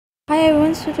Hi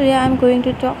everyone, so today I'm going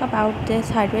to talk about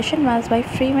this hydration mask by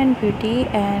Freeman Beauty,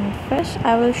 and first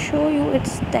I will show you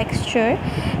its texture.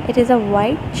 It is a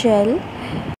white gel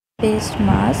based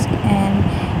mask and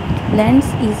blends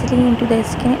easily into the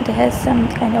skin. It has some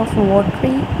kind of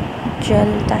watery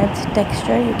gel type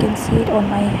texture. You can see it on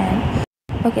my hand.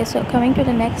 Okay, so coming to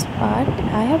the next part,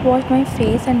 I have washed my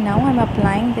face and now I'm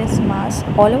applying this mask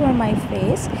all over my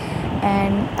face,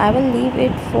 and I will leave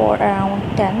it for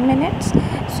around 10 minutes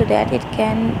so that it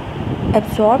can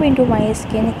absorb into my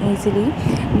skin easily.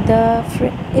 The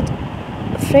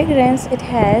fragrance it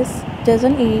has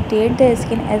doesn't irritate the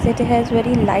skin, as it has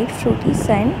very light fruity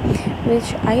scent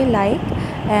which I like,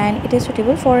 and it is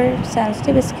suitable for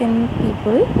sensitive skin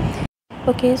people.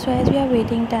 Okay, so as we are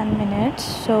waiting 10 minutes,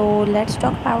 so let's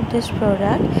talk about this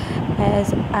product,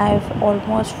 as I've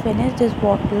almost finished this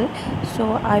bottle,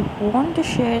 so I want to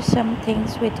share some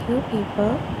things with you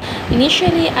people.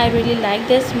 Initially I really like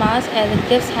this mask as it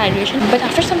gives hydration, but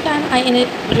after some time I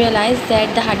realized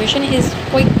that the hydration is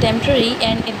quite temporary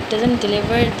and it doesn't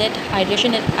deliver that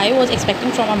hydration that I was expecting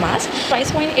from a mask.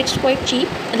 Price point, it's quite cheap,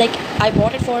 like I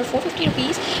bought it for 450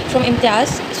 rupees from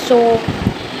Imtiaz, so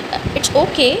it's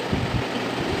okay.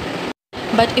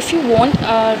 But if you want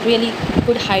a really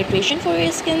good hydration for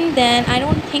your skin, then I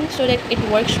don't think so that it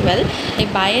works well. I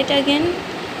buy it again?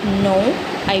 No,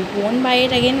 I won't buy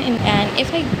it again. And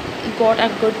if I got a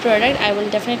good product, I will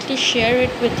definitely share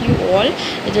it with you all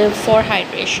for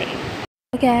hydration.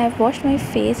 Okay, I have washed my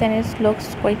face and it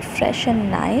looks quite fresh and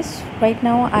nice. Right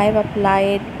now I have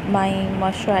applied my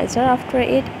moisturizer after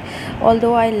it.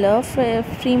 Although I love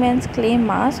Freeman's clay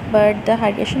mask, but the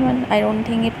hydration one, I don't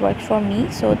think it works for me.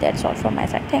 So that's all from my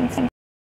side. Thanks.